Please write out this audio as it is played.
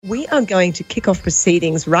We are going to kick off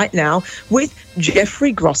proceedings right now with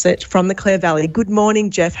Jeffrey Grosset from the Clare Valley. Good morning,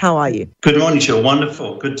 Jeff. How are you? Good morning, Jill.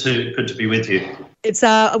 Wonderful. Good to be with you. It's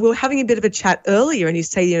we were having a bit of a chat earlier, and you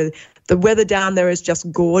say the weather down there is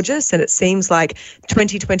just gorgeous, and it seems like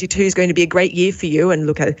 2022 is going to be a great year for you. And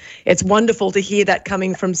look, it's wonderful to hear that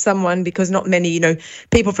coming from someone, because not many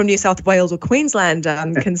people from New South Wales or Queensland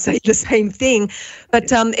can say the same thing.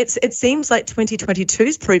 But it seems like 2022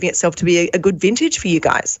 is proving itself to be a good vintage for you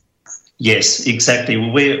guys. Yes, exactly.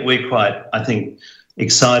 Well, we're quite, I think,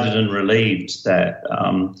 excited and relieved that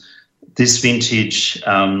this vintage,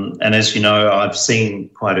 and as you know, I've seen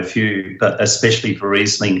quite a few, but especially for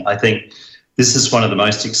Riesling, I think this is one of the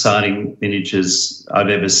most exciting vintages I've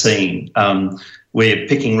ever seen. We're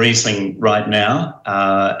picking Riesling right now,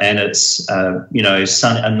 and it's,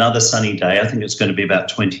 another sunny day. I think it's going to be about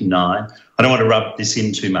 29. I don't want to rub this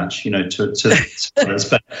in too much, to others,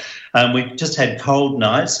 but we've just had cold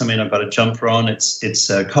nights. I mean, I've got a jumper on.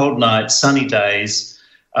 It's cold nights, sunny days,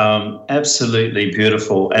 absolutely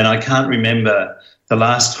beautiful. And I can't remember the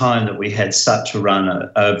last time that we had such a run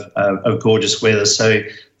of gorgeous weather. So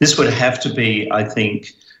this would have to be, I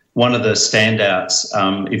think, one of the standouts,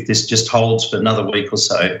 if this just holds for another week or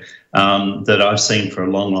so, that I've seen for a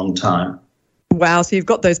long, long time. Wow, so you've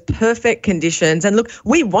got those perfect conditions. And look,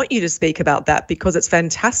 we want you to speak about that, because it's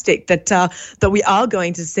fantastic that we are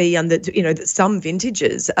going to see that some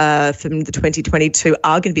vintages from the 2022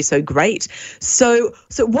 are going to be so great. So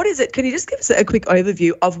what is it? Can you just give us a quick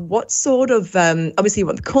overview of what sort of, obviously you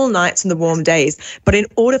want the cool nights and the warm days, but in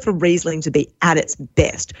order for Riesling to be at its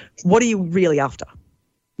best, what are you really after?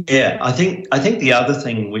 Yeah, I think the other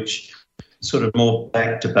thing, which sort of more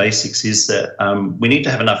back to basics, is that we need to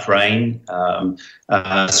have enough rain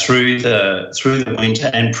through the winter,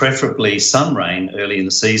 and preferably some rain early in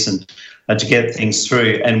the season to get things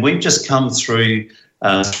through. And we've just come through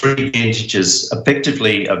 3 vintages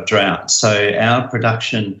effectively of drought. So our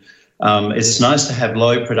production, it's nice to have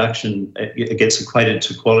low production. It gets equated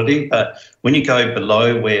to quality, but when you go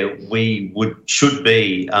below where we should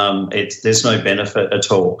be, there's no benefit at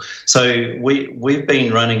all. So we've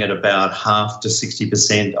been running at about half to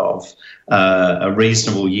 60% of a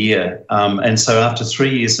reasonable year, and so after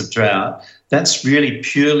 3 years of drought, that's really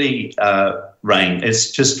purely rain. It's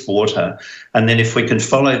just water, and then if we can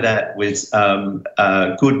follow that with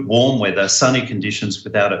good warm weather, sunny conditions,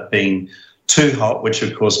 without it being too hot, which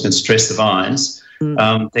of course can stress the vines,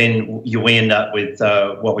 then we end up with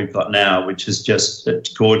what we've got now, which is just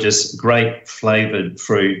gorgeous, great flavoured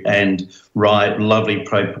fruit and lovely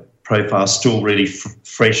profile, still really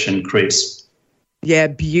fresh and crisp. Yeah,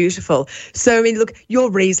 beautiful. So, I mean, look,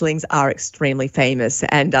 your Rieslings are extremely famous,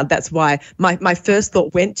 and that's why my first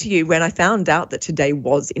thought went to you when I found out that today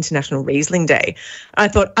was International Riesling Day. I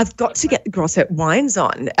thought, I've got to get the Grosset wines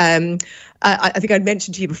on. I think I'd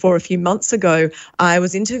mentioned to you before, a few months ago, I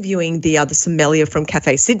was interviewing the sommelier from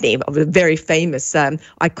Cafe Sydney, of a very famous,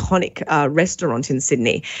 iconic restaurant in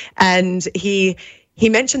Sydney, and he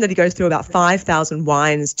mentioned that he goes through about 5,000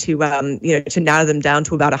 wines to narrow them down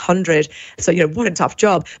to about 100. So, what a tough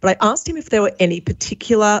job. But I asked him if there were any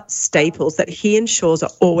particular staples that he ensures are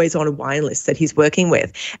always on a wine list that he's working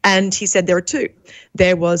with. And he said there are 2.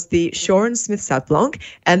 There was the Shaw & Smith Sauv Blanc,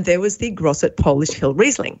 and there was the Grosset Polish Hill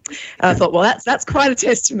Riesling. And I thought, well, that's quite a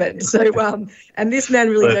testament. So, and this man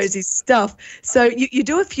really knows his stuff. So you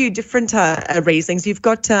do a few different Rieslings. You've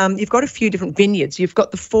got a few different vineyards. You've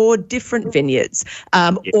got the 4 different vineyards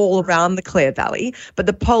all around the Clare Valley. But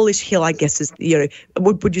the Polish Hill, I guess, is,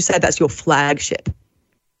 would you say that's your flagship?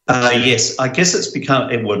 Yes, I guess it's become,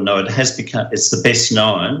 it has become, it's the best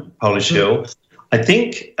known, Polish Hill. I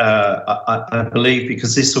think, I believe,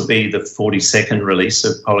 because this will be the 42nd release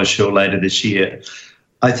of Polish Hill later this year,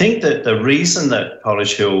 I think that the reason that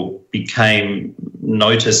Polish Hill became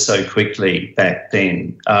noticed so quickly back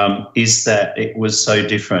then is that it was so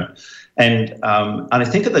different. And I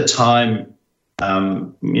think at the time,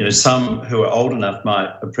 some who are old enough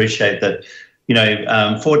might appreciate that,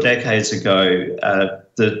 4 decades ago,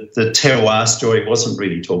 the terroir story wasn't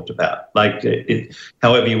really talked about.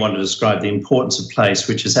 However you want to describe the importance of place,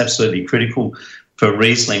 which is absolutely critical for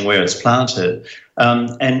Riesling where it's planted.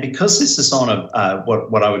 And because this is on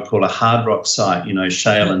what I would call a hard rock site,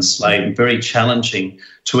 shale and slate, and very challenging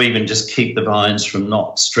to even just keep the vines from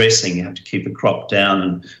not stressing. You have to keep the crop down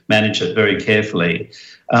and manage it very carefully.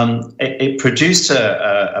 It produced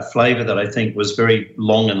a flavour that I think was very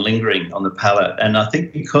long and lingering on the palate. And I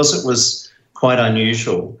think because it was quite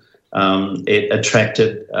unusual, it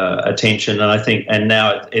attracted attention. And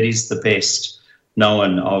now it is the best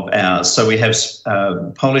known of ours. So we have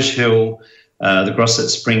Polish Hill, the Grosset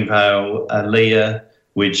Springvale, Leah,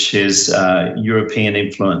 which is European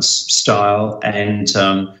influence style, and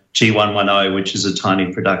G110, which is a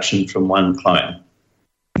tiny production from one clone.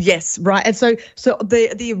 Yes, right. And so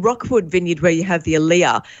the Rockwood vineyard where you have the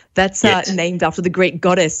Alea, that's named after the Greek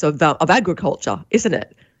goddess of agriculture, isn't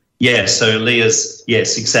it? Yeah, so Alea's,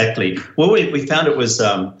 yes, exactly. Well, we found it was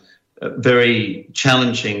a very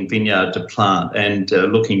challenging vineyard to plant, and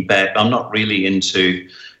looking back, I'm not really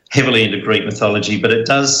heavily into Greek mythology, but it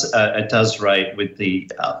does rate with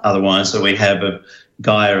the other wines that we have of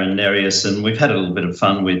Gaia and Nereus, and we've had a little bit of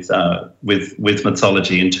fun with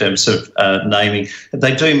mythology in terms of naming.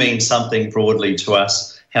 They do mean something broadly to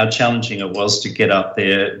us. How challenging it was to get up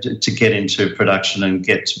there, to get into production and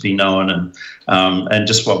get to be known, and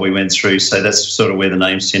just what we went through. So that's sort of where the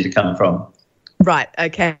names tend to come from. Right.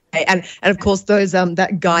 Okay. And of course, those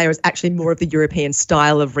that Gaia is actually more of the European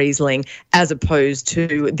style of Riesling as opposed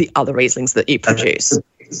to the other Rieslings that you produce.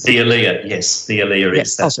 The Alea, yes, the Alea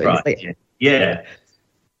is. That's right. Yeah.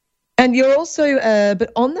 And you're also,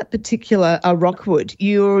 but on that particular Rockwood,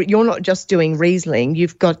 you're not just doing Riesling.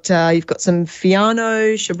 You've got some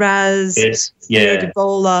Fiano, Shiraz, de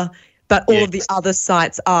Bola, but all of the other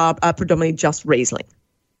sites are predominantly just Riesling.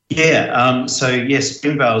 Yeah. So yes,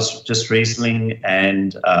 Grimvale's just Riesling,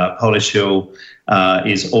 and Polish Hill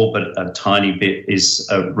is all but a tiny bit is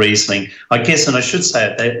Riesling, I guess. And I should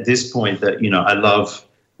say at this point that I love.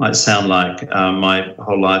 Might sound like my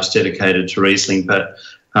whole life's dedicated to Riesling, but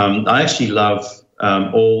I actually love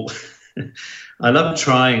I love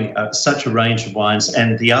trying such a range of wines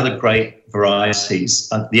and the other great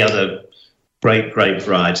varieties, grape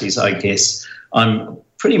varieties, I guess, I'm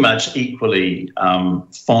pretty much equally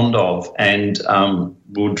fond of, and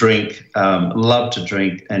will love to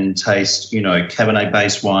drink and taste,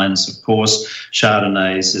 Cabernet-based wines, of course,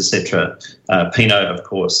 Chardonnays, etc., Pinot, of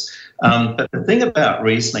course. But the thing about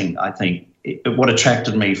Riesling, I think, what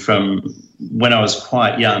attracted me from when I was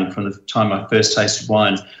quite young, from the time I first tasted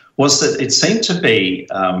wine, was that it seemed to be,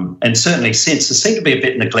 and certainly since, it seemed to be a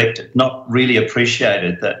bit neglected, not really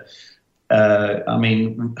appreciated. That,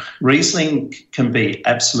 Riesling can be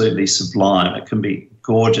absolutely sublime. It can be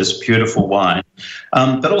gorgeous, beautiful wine,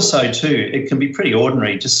 but also too, it can be pretty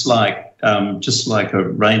ordinary, just like a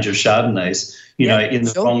range of Chardonnays. In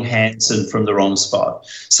the wrong hands and from the wrong spot.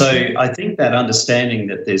 So I think that understanding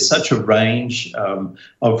that there's such a range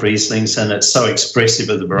of Rieslings, and it's so expressive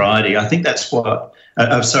of the variety, I think that's what,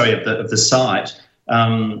 of the site.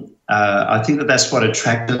 I think that's what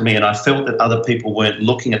attracted me, and I felt that other people weren't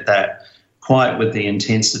looking at that quite with the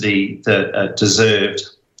intensity that it deserved,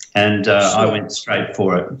 and I went straight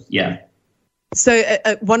for it. Yeah. So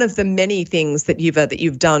one of the many things that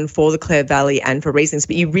you've done for the Clare Valley and for Rieslings,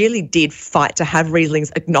 but you really did fight to have Rieslings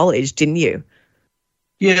acknowledged, didn't you?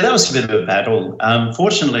 Yeah, that was a bit of a battle.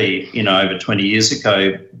 Fortunately, over 20 years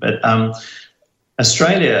ago, but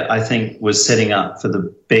Australia, I think, was setting up for the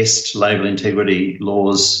best label integrity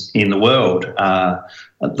laws in the world.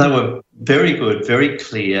 They were very good, very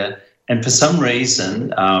clear, and for some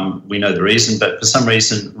reason, we know the reason, but for some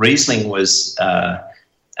reason, Riesling was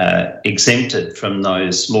exempted from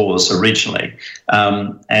those laws originally,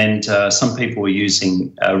 and some people were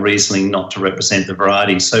using Riesling not to represent the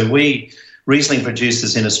variety. So Riesling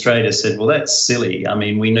producers in Australia said, well, that's silly.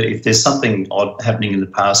 We know if there's something odd happening in the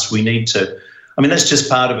past, we need to. That's just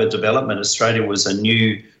part of a development. Australia was a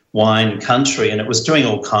new wine country, and it was doing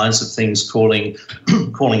all kinds of things, calling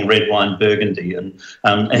red wine Burgundy, and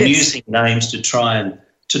using names to try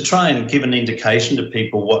and give an indication to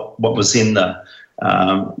people what was in the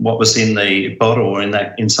bottle, or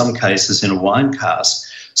in some cases in a wine cask.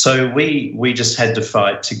 So we just had to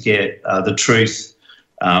fight to get the truth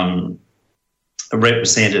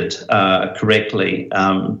represented correctly.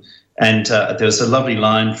 And there was a lovely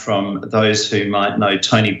line from those who might know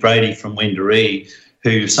Tony Brady from Wendouree,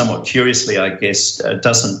 who somewhat curiously, I guess,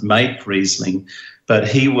 doesn't make Riesling, but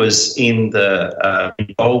he was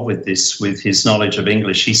involved with this with his knowledge of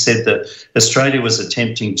English. He said that Australia was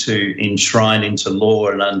attempting to enshrine into law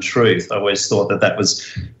an untruth. I always thought that was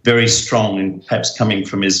very strong, and perhaps coming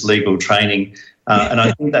from his legal training. And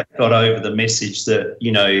I think that got over the message that,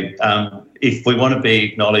 if we want to be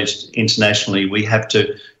acknowledged internationally, we have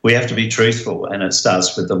to be truthful, and it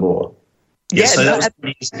starts with the law. So that was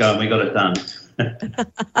 20 years ago, and we got it done.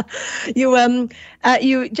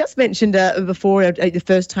 You just mentioned before the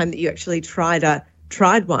first time that you actually tried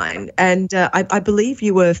wine, and I believe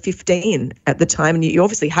you were 15 at the time, and you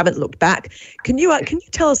obviously haven't looked back. Can you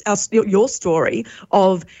tell us your story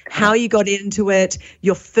of how you got into it,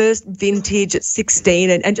 your first vintage at 16,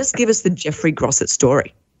 and just give us the Jeffrey Grosset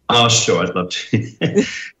story? Oh, sure, I'd love to.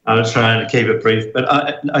 I was trying to keep it brief, but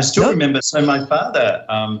I still remember. So my father,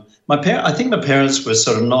 I think my parents were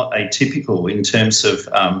sort of not atypical in terms of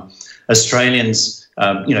Australians,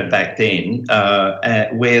 back then,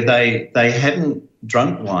 where they hadn't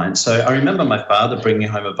drunk wine. So I remember my father bringing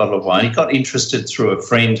home a bottle of wine. He got interested through a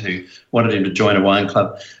friend who wanted him to join a wine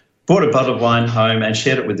club, brought a bottle of wine home and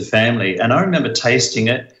shared it with the family. And I remember tasting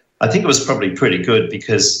it. I think it was probably pretty good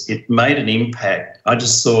because it made an impact. I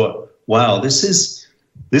just thought, wow, this is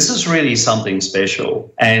really something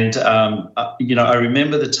special. And, I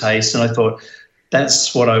remember the taste and I thought,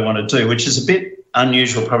 that's what I want to do, which is a bit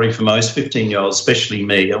unusual probably for most 15-year-olds, especially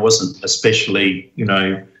me. I wasn't especially,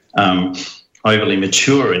 overly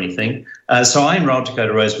mature or anything. So I enrolled to go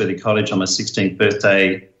to Roseworthy College on my 16th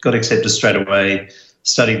birthday, got accepted straight away,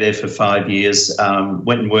 studied there for 5 years,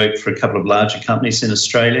 went and worked for a couple of larger companies in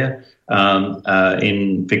Australia,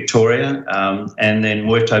 in Victoria, and then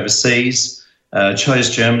worked overseas,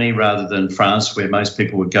 chose Germany rather than France, where most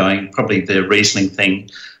people were going, probably the Riesling thing,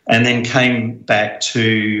 and then came back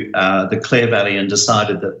to the Clare Valley and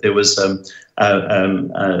decided that there was a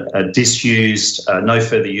disused, no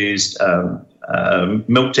further used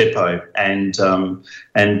milk depot and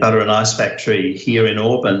butter and ice factory here in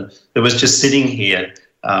Auburn that was just sitting here,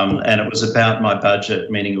 and it was about my budget,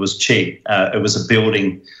 meaning it was cheap. It was a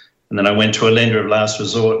building, and then I went to a lender of last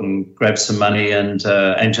resort and grabbed some money and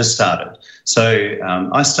just started. So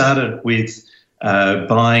I started with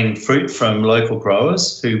buying fruit from local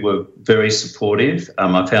growers who were very supportive.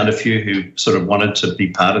 I found a few who sort of wanted to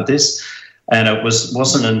be part of this. And it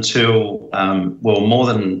wasn't until, more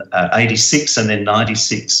than 86 and then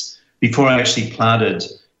 96 before I actually planted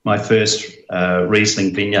my first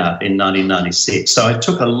Riesling vineyard in 1996. So it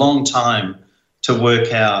took a long time to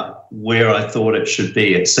work out where I thought it should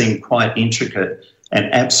be. It seemed quite intricate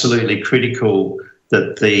and absolutely critical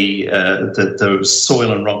that the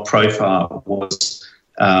soil and rock profile was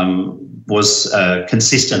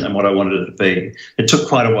consistent in what I wanted it to be. It took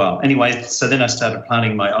quite a while. Anyway, so then I started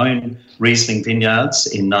planting my own Riesling vineyards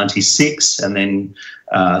in 96 and then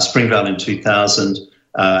Springvale in 2000,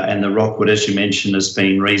 and the Rockwood, as you mentioned, has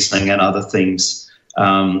been Riesling and other things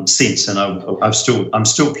since. And I'm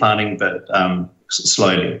still planting, but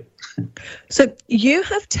slowly. So you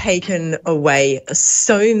have taken away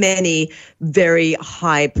so many very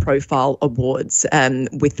high-profile awards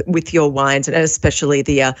with your wines, and especially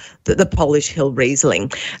the Polish Hill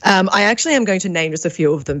Riesling. I actually am going to name just a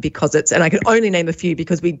few of them and I can only name a few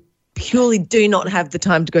because we purely do not have the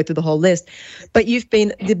time to go through the whole list. But you've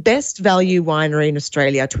been the Best Value Winery in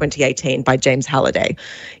Australia 2018 by James Halliday.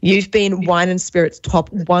 You've been Wine and Spirits Top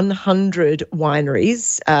 100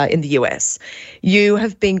 Wineries in the US. You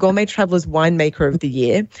have been Gourmet Traveller's Winemaker of the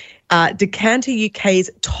Year, Decanter UK's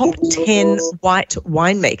Top 10 White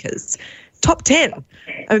Winemakers. Top 10.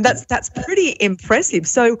 I mean, that's pretty impressive.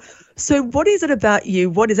 So what is it about you?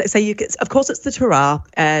 What is it? So of course, it's the terroir,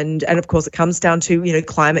 and of course, it comes down to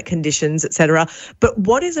climate conditions, etc. But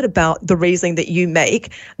what is it about the Riesling that you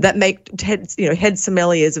make that make head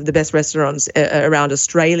sommeliers of the best restaurants around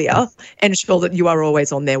Australia ensure that you are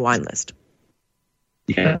always on their wine list?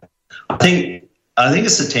 Yeah, I think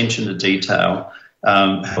it's attention to detail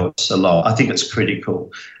helps a lot. I think it's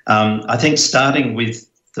critical. I think starting with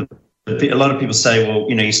a lot of people say, well,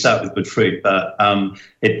 you start with good fruit, but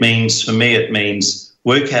it means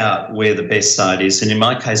work out where the best site is. And in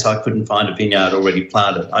my case, I couldn't find a vineyard already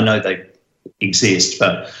planted. I know they exist,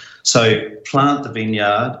 but so plant the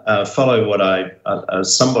vineyard, follow what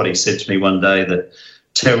somebody said to me one day that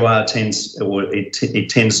terroir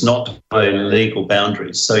tends not to follow legal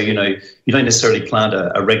boundaries. So, you don't necessarily plant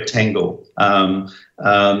a rectangle.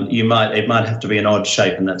 It might have to be an odd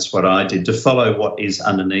shape, and that's what I did, to follow what is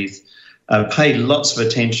underneath. Pay lots of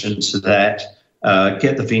attention to that,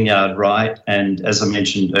 get the vineyard right. And as I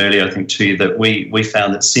mentioned earlier, I think to you that we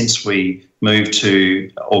found that since we moved to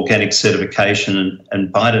organic certification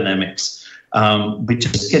and biodynamics, we're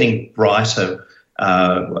just getting brighter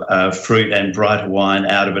fruit and brighter wine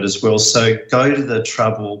out of it as well. So go to the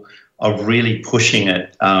trouble of really pushing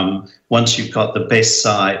it. Once you've got the best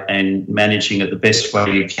site and managing it the best way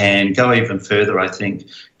you can, go even further, I think.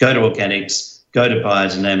 Go to organics, go to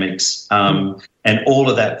biodynamics, and all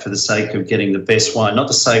of that for the sake of getting the best wine, not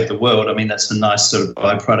to save the world. I mean, that's a nice sort of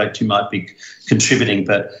byproduct you might be contributing,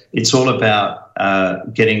 but it's all about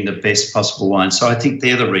getting the best possible wine. So I think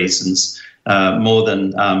they're the reasons, more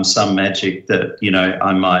than some magic that,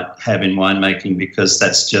 I might have in winemaking, because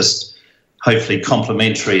that's just hopefully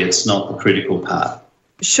complementary. It's not the critical part.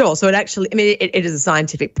 Sure. So it is a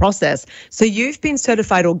scientific process. So you've been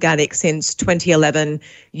certified organic since 2011.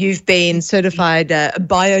 You've been certified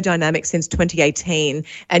biodynamic since 2018.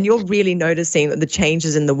 And you're really noticing that the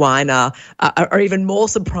changes in the wine are even more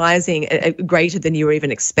surprising, greater than you were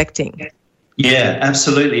even expecting. Yeah,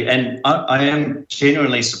 absolutely. And I am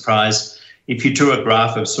genuinely surprised. If you drew a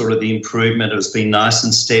graph of sort of the improvement, it's been nice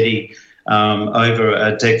and steady over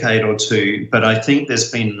a decade or two. But I think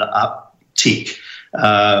there's been an uptick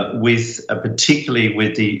particularly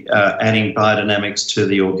with the adding biodynamics to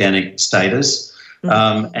the organic status.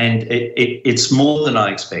 And it's more than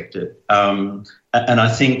I expected. And I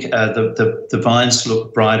think the vines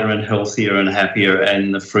look brighter and healthier and happier,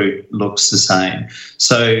 and the fruit looks the same.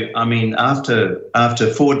 So, I mean, after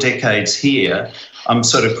 4 decades here, I'm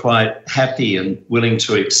sort of quite happy and willing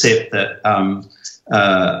to accept that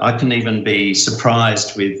I can even be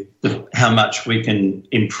surprised with how much we can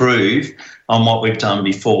improve on what we've done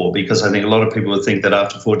before, because I think a lot of people would think that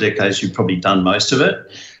after 4 decades you've probably done most of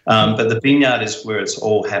it. But the vineyard is where it's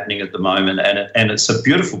all happening at the moment, and it's a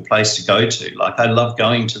beautiful place to go to. Like, I love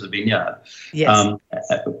going to the vineyard. Yes.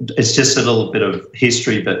 It's just a little bit of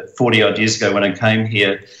history, but 40-odd years ago when I came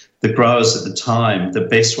here, the growers at the time, the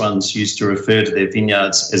best ones, used to refer to their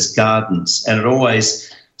vineyards as gardens, and it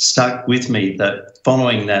always stuck with me that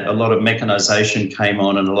following that, a lot of mechanisation came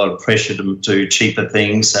on and a lot of pressure to do cheaper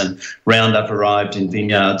things, and Roundup arrived in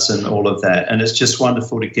vineyards and all of that. And it's just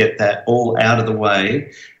wonderful to get that all out of the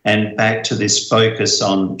way and back to this focus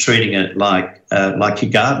on treating it like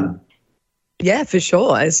your garden. Yeah, for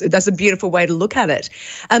sure. That's a beautiful way to look at it.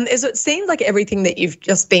 It seems like everything that you've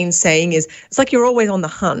just been saying it's like you're always on the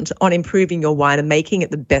hunt on improving your wine and making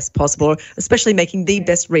it the best possible, especially making the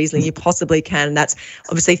best Riesling you possibly can. And that's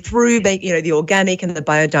obviously through the organic and the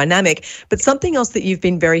biodynamic. But something else that you've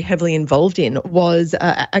been very heavily involved in was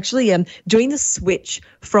actually doing the switch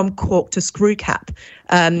from cork to screw cap.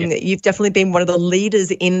 You've definitely been one of the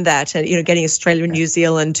leaders in that, and getting Australia and New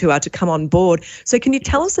Zealand to come on board. So can you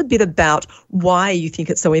tell us a bit about why you think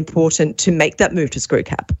it's so important to make that move to screw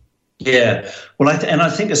cap? Yeah, well, I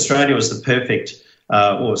think Australia was the perfect,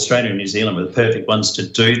 Australia and New Zealand were the perfect ones to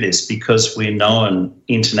do this, because we're known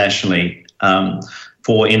internationally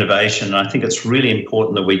for innovation. And I think it's really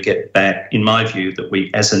important that we get back, in my view, that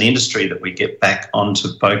we, as an industry, that we get back onto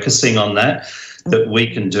focusing on that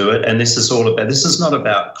we can do it. And this is not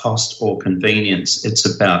about cost or convenience, it's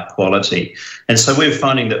about quality. And so we're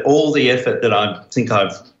finding that all the effort that I think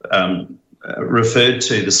I've referred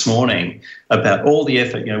to this morning, about all the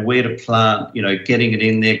effort, where to plant, getting it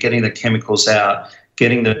in there, getting the chemicals out,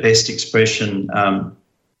 getting the best expression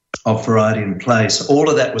of variety in place, all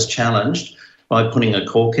of that was challenged by putting a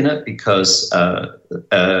cork in it, because they're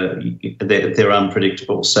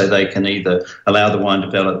unpredictable. So they can either allow the wine to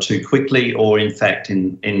develop too quickly, or in fact,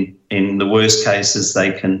 in the worst cases,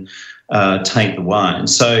 they can taint the wine.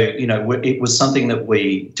 So, it was something that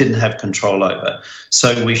we didn't have control over.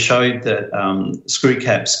 So we showed that screw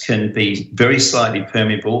caps can be very slightly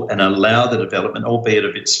permeable and allow the development, albeit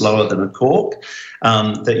a bit slower than a cork,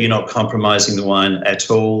 that you're not compromising the wine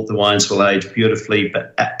at all. The wines will age beautifully,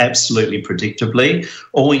 but absolutely predictably.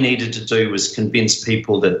 All we needed to do was convince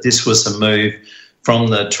people that this was a move from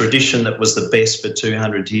the tradition that was the best for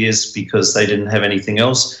 200 years because they didn't have anything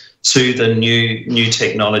else, to the new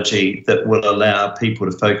technology that will allow people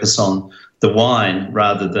to focus on the wine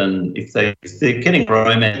rather than, if they're getting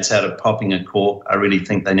romance out of popping a cork, I really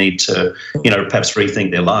think they need to, perhaps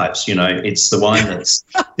rethink their lives. It's the wine that's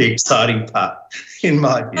the exciting part, in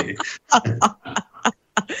my view.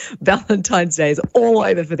 Valentine's Day is all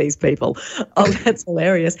over for these people. Oh, that's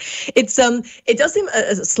hilarious. It does seem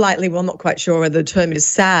slightly, well, I'm not quite sure whether the term is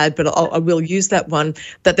sad, but I will use that one,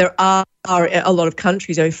 that there are a lot of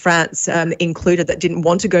countries, France included, that didn't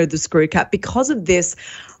want to go to the screw cap because of this,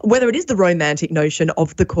 whether it is the romantic notion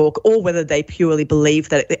of the cork or whether they purely believe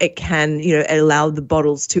that it can, allow the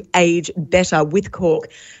bottles to age better with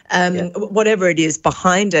cork. Whatever it is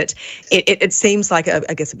behind it, it seems like a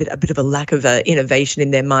bit of a lack of innovation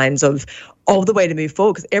in their minds of the way to move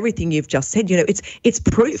forward. Because everything you've just said, it's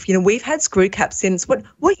proof. We've had screw caps since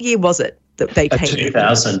what year was it that they painted?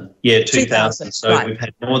 2000. Yeah, 2000. So right. We've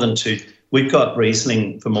had more than two. We've got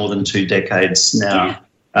Riesling for more than 2 decades now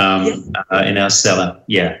in our cellar.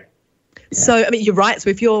 Yeah. So you're right. So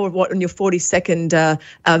if you're on your 42nd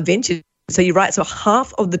vintage. So you're right. So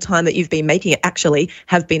half of the time that you've been making it actually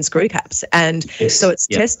have been screw caps. And so it's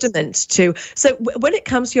testament to. So when it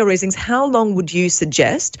comes to your Rieslings, how long would you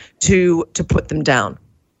suggest to put them down?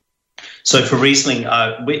 So for Riesling,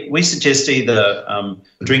 we suggest either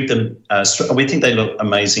drink them, we think they look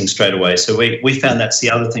amazing straight away. So we found that's the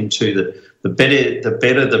other thing too, that the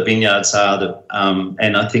better the vineyards are.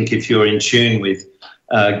 And I think if you're in tune with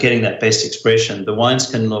getting that best expression, the wines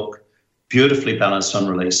can look beautifully balanced on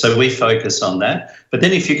release. So we focus on that. But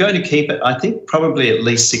then if you're going to keep it, I think probably at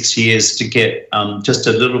least 6 years to get just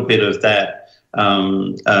a little bit of that,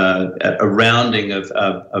 a rounding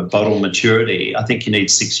of bottle maturity. I think you need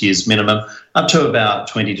 6 years minimum, up to about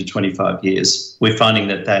 20 to 25 years. We're finding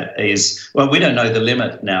that is, well, we don't know the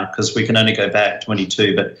limit now because we can only go back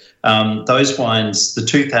 22, but those wines, the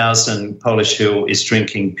 2000 Polish Hill is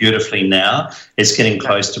drinking beautifully now. It's getting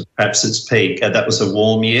close to perhaps its peak. That was a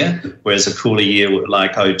warm year, whereas a cooler year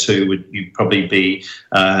like 02 would you'd probably be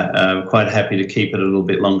quite happy to keep it a little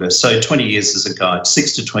bit longer. So 20 years is a guide.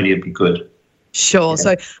 6 to 20 would be good. Sure.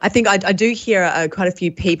 So I think I do hear quite a few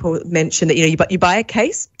people mention that, you buy a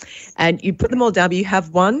case and you put them all down, but you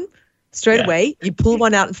have one straight away. You pull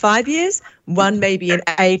one out in 5 years, one maybe in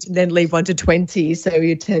 8, and then leave one to 20. So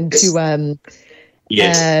you tend to, I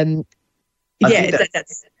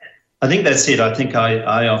think that's it. I think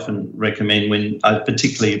I often recommend when,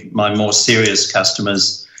 particularly my more serious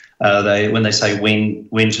customers, when they say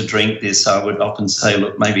when to drink this, I would often say,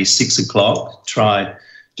 look, maybe 6 o'clock, try.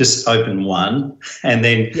 Just open one and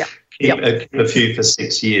then keep a few for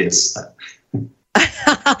 6 years.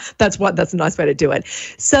 That's a nice way to do it.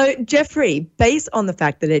 So, Jeffrey, based on the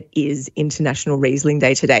fact that it is International Riesling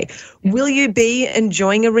Day today, will you be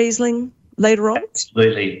enjoying a Riesling later on?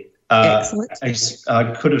 Absolutely. Excellent.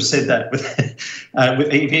 I could have said that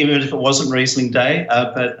even if it wasn't Riesling Day,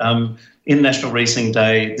 but International Riesling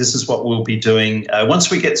Day, this is what we'll be doing. Once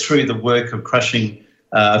we get through the work of crushing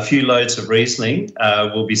a few loads of Riesling,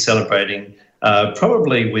 we'll be celebrating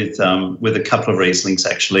probably with a couple of Rieslings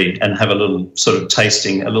actually, and have a little sort of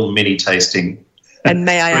tasting, a little mini tasting. And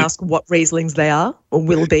may I ask what Rieslings they are or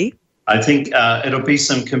will be? I think it'll be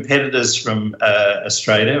some competitors from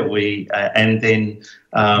Australia. We have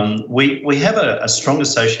a strong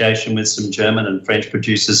association with some German and French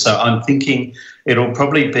producers. So I'm thinking it'll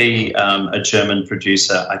probably be a German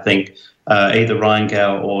producer. I think. Either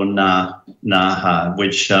Rheingau or Naha,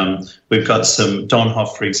 which we've got some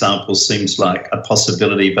Donhoff, for example, seems like a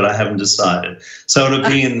possibility, but I haven't decided. So it'll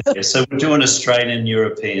be in there. So we'll do an Australian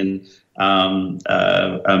European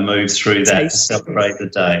move through that to celebrate the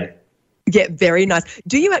day. Yeah, very nice.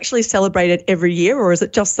 Do you actually celebrate it every year, or is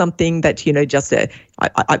it just something that,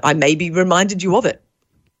 I maybe reminded you of it?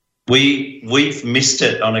 We've missed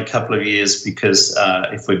it on a couple of years because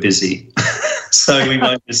if we're busy. So we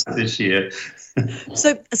won't miss it this year.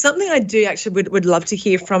 So something I do actually would love to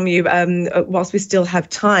hear from you whilst we still have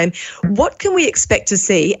time. What can we expect to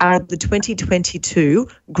see out of the 2022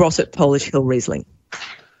 Grosset Polish Hill Riesling?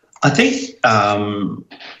 I think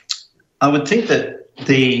I would think that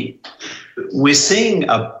we're seeing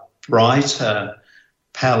a brighter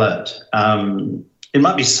palette. It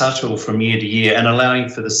might be subtle from year to year and allowing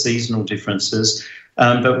for the seasonal differences.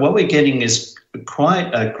 But what we're getting is quite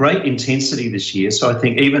a great intensity this year. So I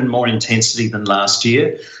think even more intensity than last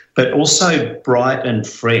year, but also bright and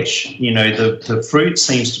fresh. The fruit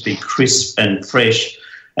seems to be crisp and fresh,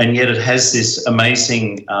 and yet it has this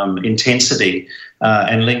amazing intensity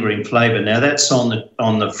and lingering flavour. Now that's on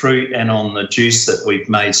the fruit and on the juice that we've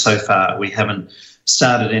made so far. We haven't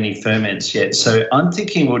started any ferments yet. So I'm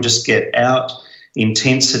thinking we'll just get out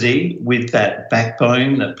intensity with that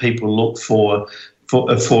backbone that people look for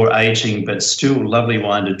aging, but still lovely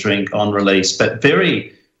wine to drink on release, but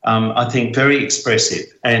very, I think, very expressive.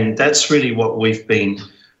 And that's really what we've been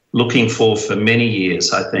looking for many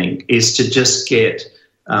years, I think, is to just get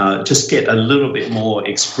a little bit more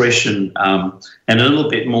expression and a little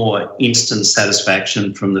bit more instant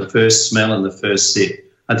satisfaction from the first smell and the first sip.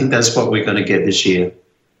 I think that's what we're going to get this year.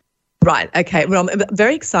 Right. Okay. Well, I'm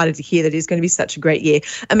very excited to hear that it's going to be such a great year.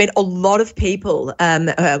 I mean, a lot of people, a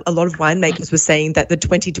lot of winemakers were saying that the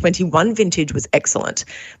 2021 vintage was excellent.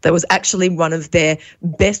 That was actually one of their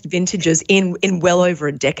best vintages in well over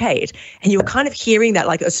a decade. And you were kind of hearing that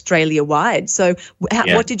like Australia-wide. So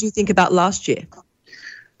what did you think about last year?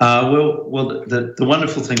 Well, the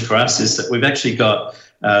wonderful thing for us is that we've actually got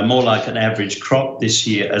more like an average crop this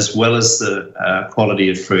year, as well as the quality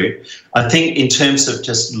of fruit. I think in terms of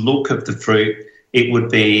just look of the fruit, it would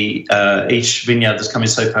be each vineyard that's coming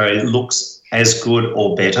so far, it looks as good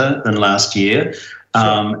or better than last year.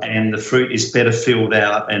 And the fruit is better filled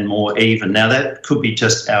out and more even. Now, that could be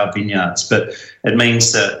just our vineyards, but it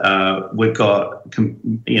means that we've got,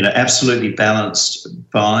 absolutely balanced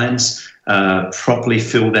vines, properly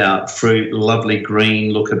filled out fruit, lovely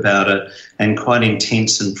green look about it, and quite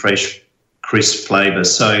intense and fresh, crisp flavour.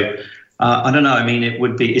 So I don't know. I mean,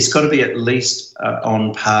 it's got to be at least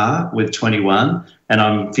on par with 21. And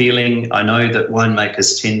I know that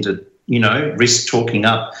winemakers tend to, risk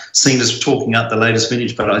seeing as talking up the latest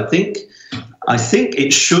vintage, but I think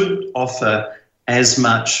it should offer as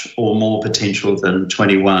much or more potential than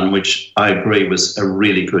 21, which I agree was a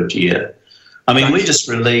really good year. I mean, we're just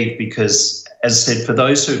relieved because, as I said, for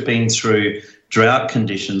those who've been through drought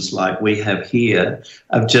conditions like we have here,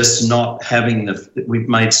 of just not having we've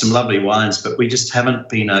made some lovely wines, but we just haven't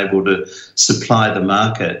been able to supply the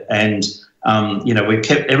market. And,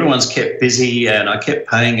 everyone's kept busy, and I kept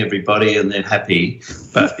paying everybody and they're happy.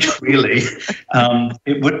 But really,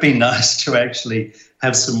 it would be nice to actually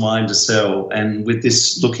have some wine to sell. And with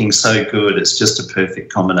this looking so good, it's just a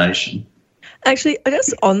perfect combination. Actually,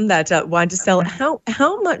 just on that wine to sell,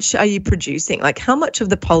 how much are you producing? Like, how much of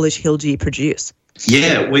the Polish Hill do you produce?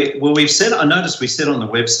 Yeah, I noticed we said on the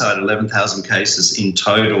website 11,000 cases in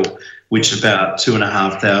total, which about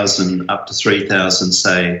 2,500 up to 3,000,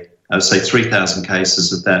 say 3,000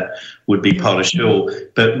 cases of that would be Polish Hill.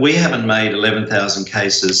 But we haven't made 11,000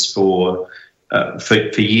 cases for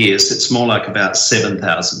years. It's more like about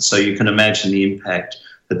 7,000. So you can imagine the impact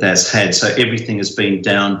that's had. So everything has been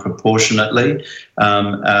down proportionately.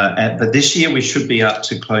 But this year we should be up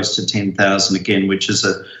to close to 10,000 again, which is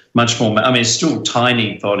a much more, it's still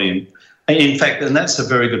tiny volume. In fact, and that's a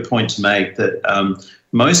very good point to make, that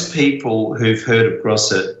most people who've heard of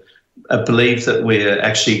Grosset believe that we're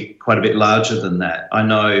actually quite a bit larger than that. I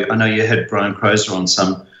know you had Brian Crozer on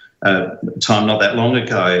some time not that long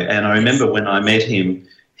ago, and I remember when I met him,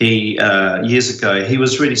 years ago, he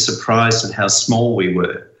was really surprised at how small we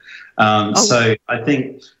were. So I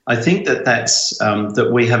think that's that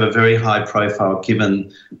we have a very high profile,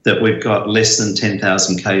 given that we've got less than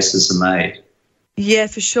 10,000 cases made. Yeah,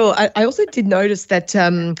 for sure. I also did notice that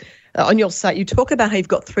on your site you talk about how you've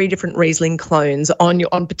got 3 different Riesling clones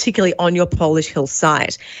particularly on your Polish Hill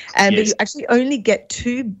site, and yes, that you actually only get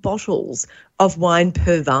 2 bottles of wine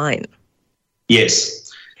per vine. Yes.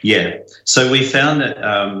 Yeah, so we found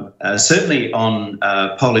that certainly on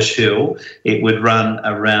Polish Hill it would run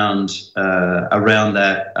around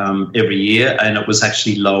that every year, and it was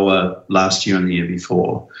actually lower last year and the year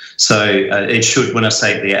before. So it should, when I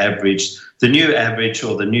say the average, the new average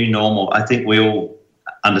or the new normal, I think we all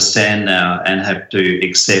understand now and have to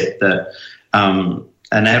accept that an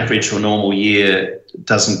average or normal year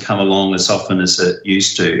doesn't come along as often as it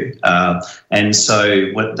used to. And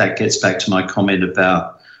so that gets back to my comment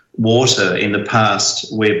about water in the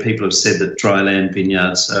past, where people have said that dry land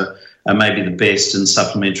vineyards are maybe the best, and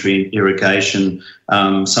supplementary irrigation.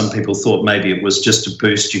 Some people thought maybe it was just to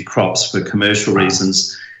boost your crops for commercial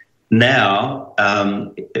reasons. Now,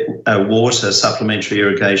 water supplementary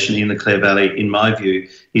irrigation in the Clare Valley, in my view,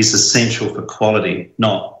 is essential for quality,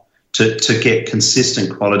 not to get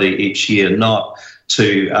consistent quality each year, not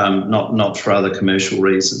for other commercial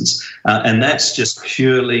reasons. And that's just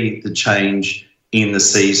purely the change in the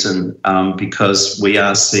season, because we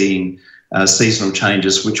are seeing seasonal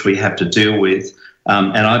changes which we have to deal with.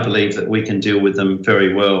 And I believe that we can deal with them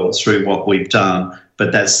very well through what we've done,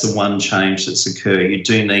 but that's the one change that's occurred. You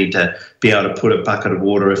do need to be able to put a bucket of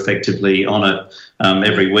water effectively on it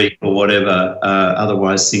every week or whatever,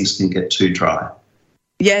 otherwise things can get too dry.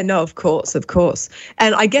 Yeah, no, of course.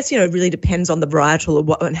 And I guess, it really depends on the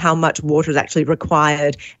varietal and how much water is actually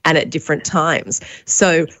required and at different times.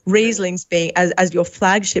 So Riesling's being as your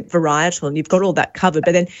flagship varietal, and you've got all that covered,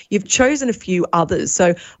 but then you've chosen a few others.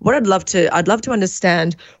 So what I'd love to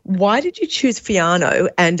understand, why did you choose Fiano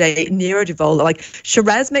and a Nero di Volo? Like,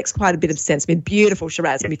 Shiraz makes quite a bit of sense. I mean, beautiful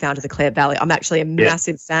Shiraz can be found in the Clare Valley. I'm actually a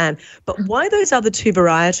massive fan. But why those other 2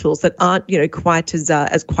 varietals that aren't,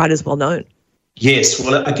 quite as well known? Yes,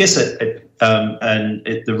 well, I guess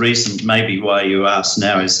the reason maybe why you asked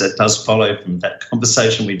now is that does follow from that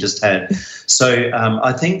conversation we just had. So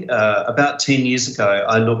I think about 10 years ago,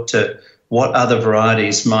 I looked at what other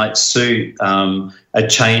varieties might suit a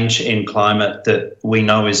change in climate that we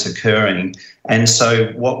know is occurring. And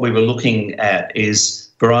so what we were looking at is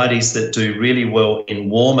varieties that do really well in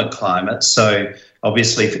warmer climates. So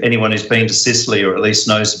obviously, if anyone who's been to Sicily or at least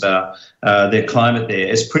knows about their climate there,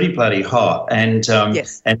 it's pretty bloody hot. And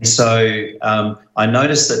yes. And so I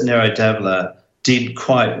noticed that Nero d'Avola did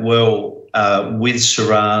quite well with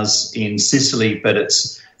Shiraz in Sicily, but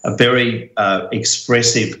it's a very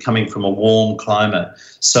expressive coming from a warm climate.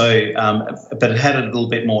 So, but it had a little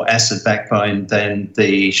bit more acid backbone than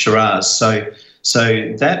the Shiraz. So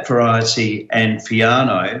that variety and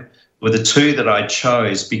Fiano were the 2 that I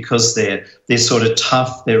chose because they're sort of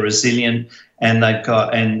tough, they're resilient, and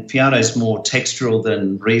Fiano's more textural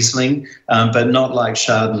than Riesling, but not like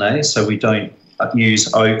Chardonnay. So we don't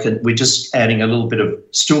use oak, and we're just adding a little bit of,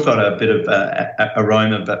 still got a bit of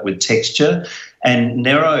aroma, but with texture. And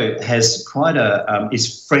Nero has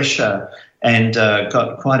is fresher and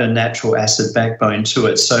got quite a natural acid backbone to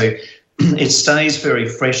it. So it stays very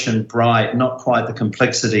fresh and bright, not quite the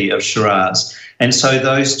complexity of Shiraz. And so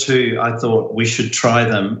those two, I thought we should try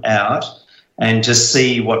them out and just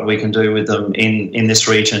see what we can do with them in this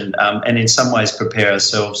region, and in some ways prepare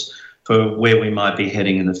ourselves for where we might be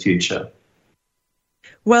heading in the future.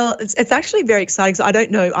 Well, it's actually very exciting. So I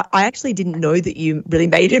don't know. I actually didn't know that you really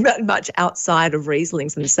made it much outside of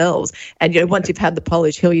Rieslings themselves. And, once you've had the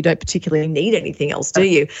Polish Hill, you don't particularly need anything else, do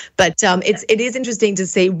you? But it is interesting to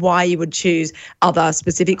see why you would choose other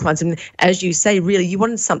specific ones. And as you say, really, you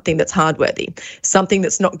want something that's hardworthy, something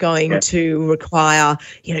that's not going to require,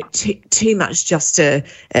 too much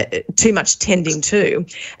too much tending to.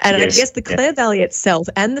 And I guess the Clare Valley itself,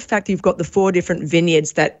 and the fact that you've got the 4 different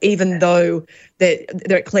vineyards that, even though they're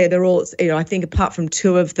at Clare, they're all, I think apart from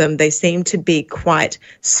 2 of them, they seem to be quite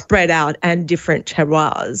spread out and different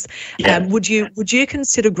terroirs. Would you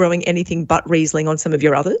consider growing anything but Riesling on some of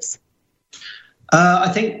your others? I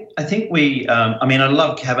think we. I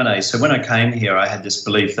love Cabernet. So when I came here, I had this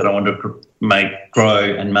belief that I wanted to grow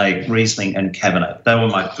and make Riesling and Cabernet. They were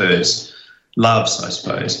my first loves, I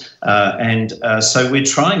suppose. So we're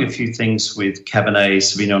trying a few things with Cabernet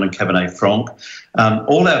Sauvignon and Cabernet Franc.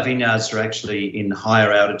 All our vineyards are actually in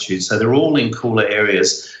higher altitude, so they're all in cooler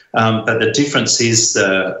areas. But the difference is,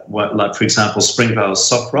 like for example, Springvale's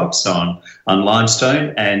soft rocks on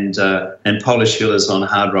limestone, and Polish Hill is on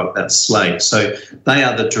hard rock, that's slate. So they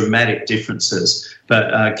are the dramatic differences.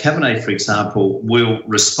 But Cabernet, for example, will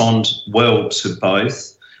respond well to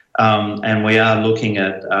both. And we are looking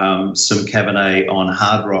at some Cabernet on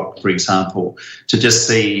hard rock, for example, to just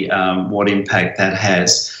see what impact that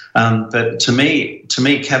has. But to me,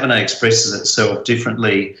 Cabernet expresses itself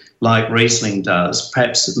differently, like Riesling does,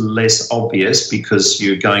 perhaps less obvious because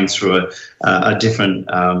you're going through a different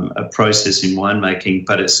a process in winemaking,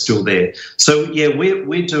 but it's still there. So,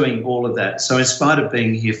 we're doing all of that. So in spite of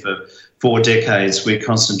being here for 4 decades, we're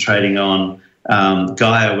concentrating on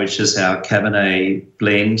Gaia, which is our Cabernet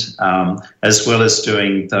blend, as well as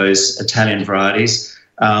doing those Italian varieties.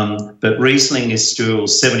 But Riesling is still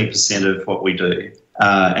 70% of what we do,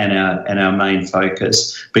 and our main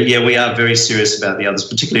focus. But we are very serious about the others,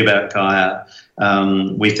 particularly about Gaia.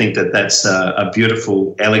 We think that that's a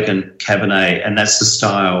beautiful, elegant Cabernet, and that's the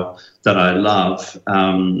style that I love.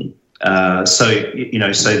 So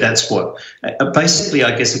that's what. Basically,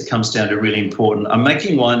 I guess it comes down to really important. I'm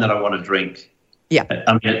making wine that I want to drink. Yeah,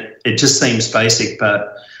 I mean, it just seems basic,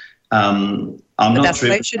 but I'm not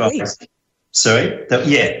driven by. Sorry, that's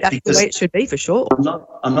the way it should be, for sure.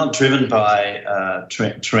 I'm not driven by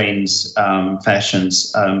trends,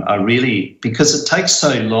 fashions. Because it takes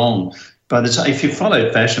so long. By the time, if you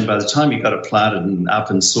followed fashion, by the time you got it planted and up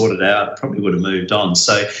and sorted out, it probably would have moved on.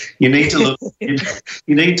 So you need to look.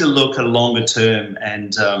 You need to look a longer term,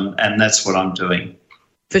 and that's what I'm doing.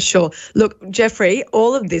 For sure. Look, Jeffrey,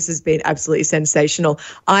 all of this has been absolutely sensational.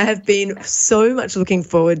 I have been so much looking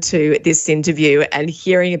forward to this interview and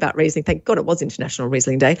hearing about Riesling. Thank God it was International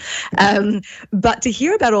Riesling Day. But to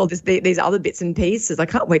hear about all these other bits and pieces, I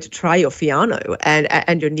can't wait to try your Fiano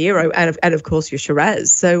and your Nero and of course your Shiraz.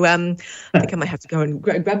 So I think I might have to go and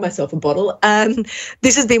grab myself a bottle.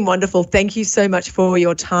 This has been wonderful. Thank you so much for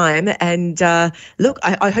your time. And look,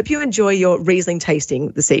 I hope you enjoy your Riesling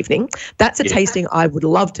tasting this evening. That's a tasting I would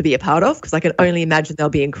love to be a part of, because I can only imagine they'll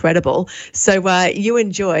be incredible. So you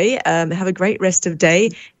enjoy, have a great rest of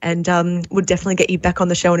day, and we'll definitely get you back on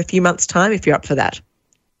the show in a few months' time if you're up for that.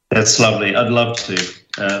 That's lovely. I'd love to.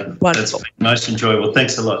 Wonderful. That's most enjoyable.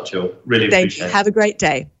 Thanks a lot, Jill. Really appreciate it. Have a great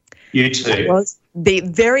day. You too. That was the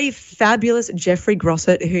very fabulous Jeffrey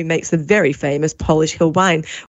Grosset, who makes the very famous Polish Hill wine.